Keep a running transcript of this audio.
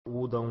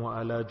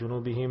وَعَلَى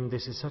جُنُوبِهِمْ.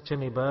 This is such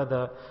an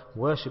ibadah,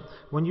 worship.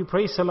 When you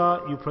pray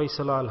salah,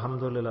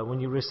 alhamdulillah. When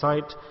you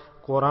recite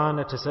Quran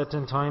at a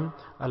certain time,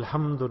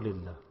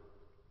 alhamdulillah.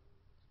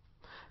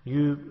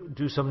 You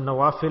do some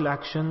nawafil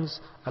actions,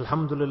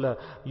 alhamdulillah.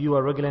 You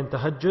are regular in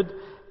tahajjud,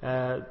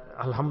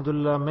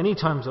 alhamdulillah, many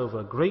times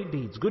over. Great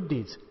deeds, good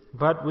deeds.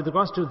 But with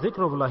regards to dhikr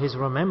of Allah, His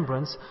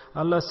remembrance,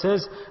 Allah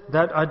says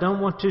that I don't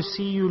want to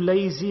see you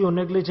lazy or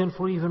negligent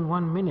for even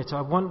 1 minute.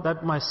 I want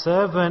that my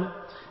servant,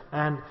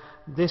 and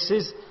this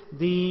is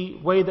the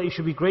way that you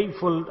should be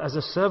grateful as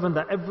a servant,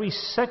 that every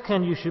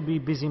second you should be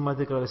busy in my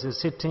dhikr. Allah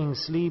says sitting,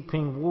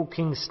 sleeping,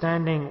 walking,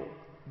 standing.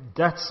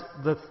 That's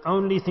the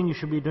only thing you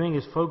should be doing,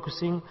 is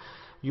focusing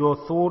your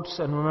thoughts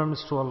and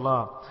remembrance to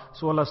Allah.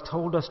 So Allah has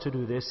told us to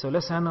do this. So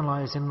let's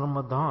analyze in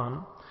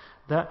Ramadan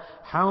that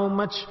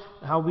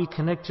how we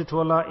connected to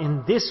Allah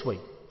in this way,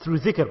 through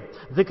dhikr.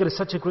 Dhikr is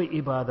such a great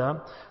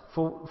ibadah,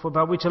 for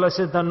about which Allah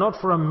says that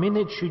not for a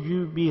minute should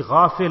you be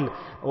ghafil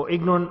or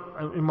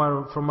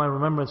ignorant from my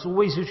remembrance.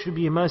 Always you should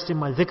be immersed in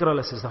my dhikr,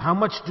 Allah says. How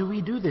much do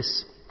we do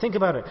this? Think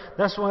about it.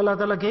 That's why Allah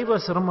Ta'ala gave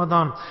us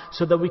Ramadan,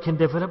 so that we can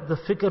develop the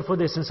fikr for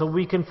this, and so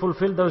we can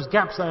fulfill those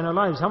gaps that are in our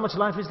lives. How much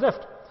life is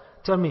left?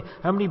 Tell me,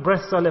 how many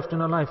breaths are left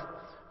in our life?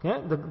 Yeah,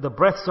 the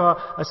breaths are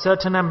a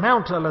certain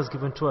amount Allah has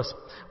given to us.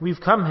 We've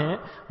come here,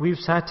 we've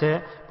sat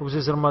here, because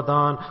it's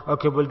Ramadan.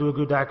 Okay, we'll do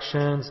good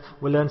actions,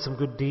 we'll learn some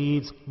good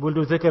deeds, we'll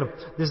do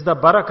dhikr. This is the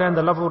barakah and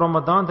the love of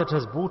Ramadan that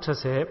has brought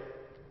us here.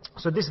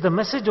 So this is the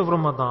message of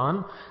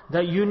Ramadan,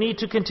 that you need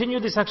to continue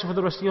this action for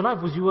the rest of your life,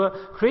 because you were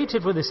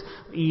created for this.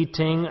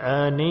 Eating,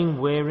 earning,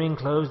 wearing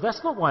clothes,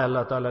 that's not why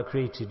Allah Ta'ala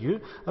created you.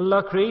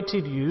 Allah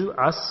created you,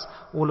 us,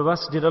 all of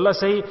us. Did Allah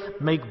say,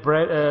 make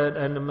bread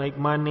and make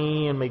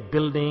money and make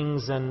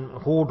buildings and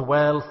hoard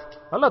wealth?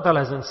 Allah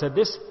Ta'ala hasn't said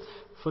this.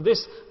 For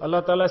this,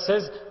 Allah Ta'ala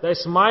says that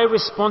it's my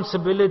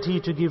responsibility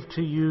to give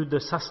to you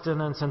the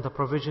sustenance and the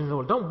provisions.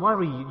 Don't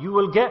worry, you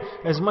will get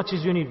as much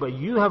as you need. But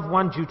you have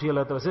one duty,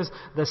 Allah Ta'ala says,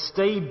 that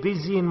stay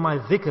busy in my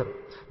dhikr.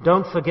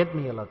 Don't forget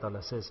me, Allah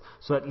Ta'ala says.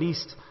 So at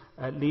least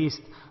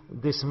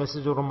this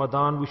message of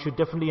Ramadan, we should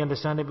definitely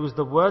understand it, because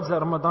the words that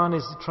Ramadan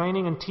is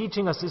training and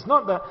teaching us, is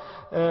not that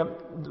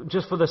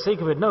just for the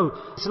sake of it. No,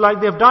 it's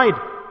like they've died.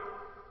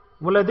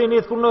 Allah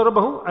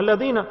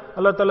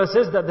Ta'ala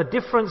says that the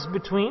difference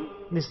between,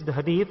 this is the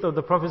hadith of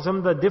the Prophet,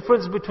 the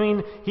difference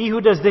between he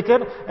who does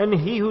dhikr and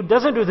he who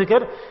doesn't do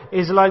dhikr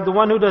is like the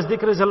one who does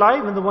dhikr is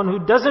alive and the one who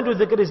doesn't do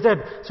dhikr is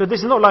dead. So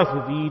this is not life,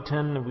 we've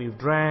eaten, we've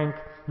drank.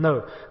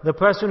 No, the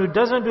person who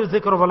doesn't do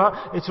dhikr of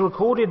Allah, it's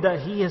recorded that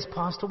he has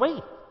passed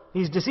away.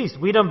 He's deceased.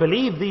 We don't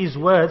believe these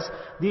words,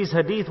 these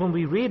hadith, when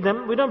we read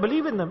them, we don't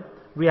believe in them.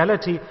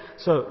 Reality.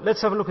 So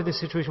let's have a look at this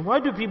situation. Why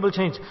do people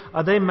change?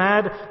 Are they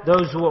mad?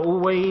 Those who are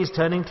always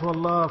turning to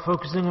Allah,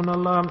 focusing on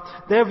Allah,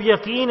 they have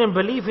yaqeen and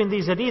belief in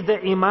these hadith.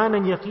 Their iman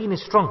and yaqeen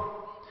is strong.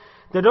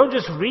 They don't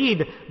just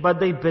read, but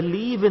they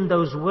believe in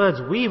those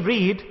words. We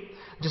read,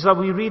 just like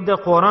we read the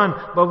Quran,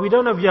 but we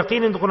don't have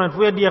yaqeen in the Quran. If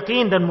we had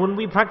yaqeen, then wouldn't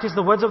we practice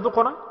the words of the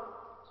Quran?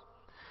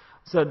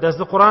 So does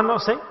the Quran not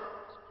say,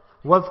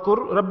 وَاذْكُرْ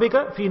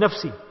رَبِّكَ فِي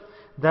نَفْسِي?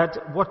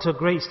 That, what a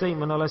great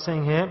statement Allah is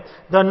saying here,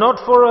 that not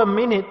for a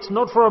minute,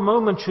 not for a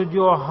moment should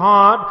your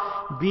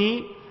heart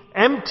be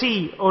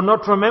empty or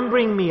not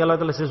remembering me. Allah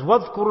Ta'ala says,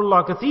 وَاذْكُرُ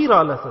اللَّهَ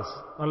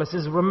كَثِيرًا. Allah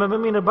says, remember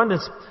me in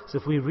abundance. So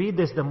if we read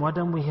this, then why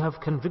don't we have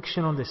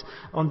conviction on this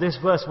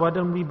verse? Why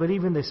don't we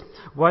believe in this?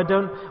 Why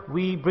don't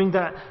we bring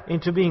that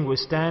into being? We're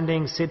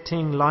standing,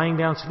 sitting, lying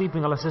down,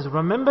 sleeping. Allah says,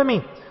 remember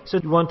me. So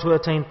you want to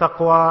attain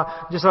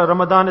taqwa, just like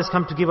Ramadan has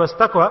come to give us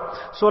taqwa.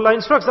 So Allah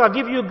instructs, I'll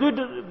give you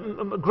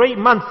a great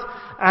month,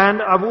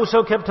 and I've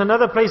also kept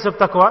another place of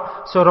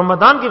taqwa. So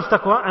Ramadan gives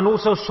taqwa, and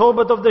also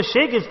sohbat of the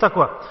Shaykh gives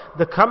taqwa.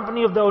 The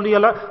company of the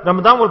awliya,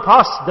 Ramadan will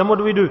pass, then what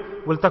do we do?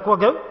 Will taqwa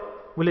go?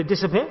 Will it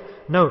disappear?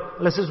 No.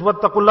 Allah says,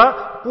 وَاتَّقُوا اللَّهَ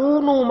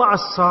كُونُوا مَعَ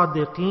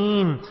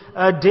الصَّادِقِينَ.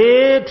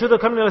 Adhere to the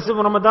company. Allah says,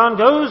 when Ramadan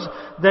goes,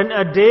 then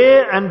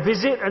adhere and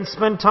visit and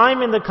spend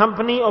time in the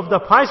company of the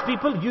pious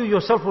people. You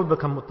yourself will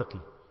become muttaqi.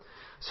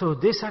 So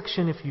this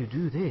action, if you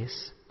do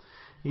this,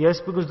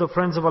 yes, because the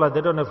friends of Allah,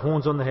 they don't have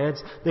horns on their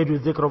heads. They do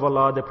dhikr of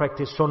Allah, they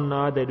practice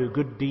sunnah, they do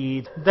good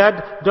deeds.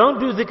 That don't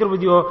do dhikr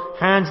with your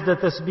hands, the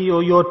tasbih,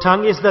 or your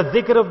tongue. It's the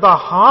dhikr of the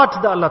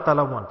heart that Allah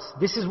Ta'ala wants.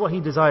 This is what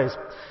He desires.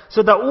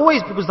 So that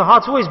always, because the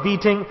heart's always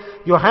beating,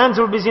 your hands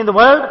are busy in the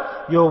world,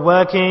 you're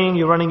working,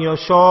 you're running your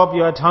shop,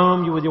 you're at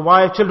home, you're with your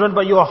wife, children,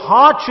 but your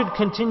heart should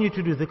continue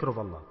to do dhikr of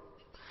Allah.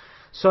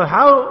 So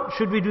how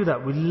should we do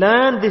that? We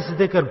learn this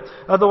dhikr.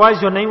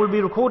 Otherwise your name will be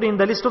recorded in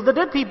the list of the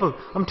dead people.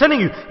 I'm telling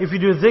you, if you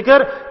do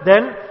dhikr,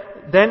 then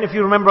if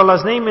you remember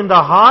Allah's name in the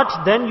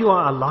heart, then you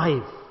are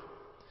alive.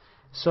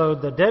 So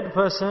the dead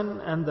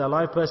person and the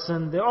alive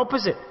person, they're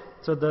opposite.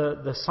 So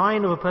the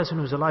sign of a person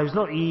who's alive is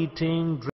not eating, drinking,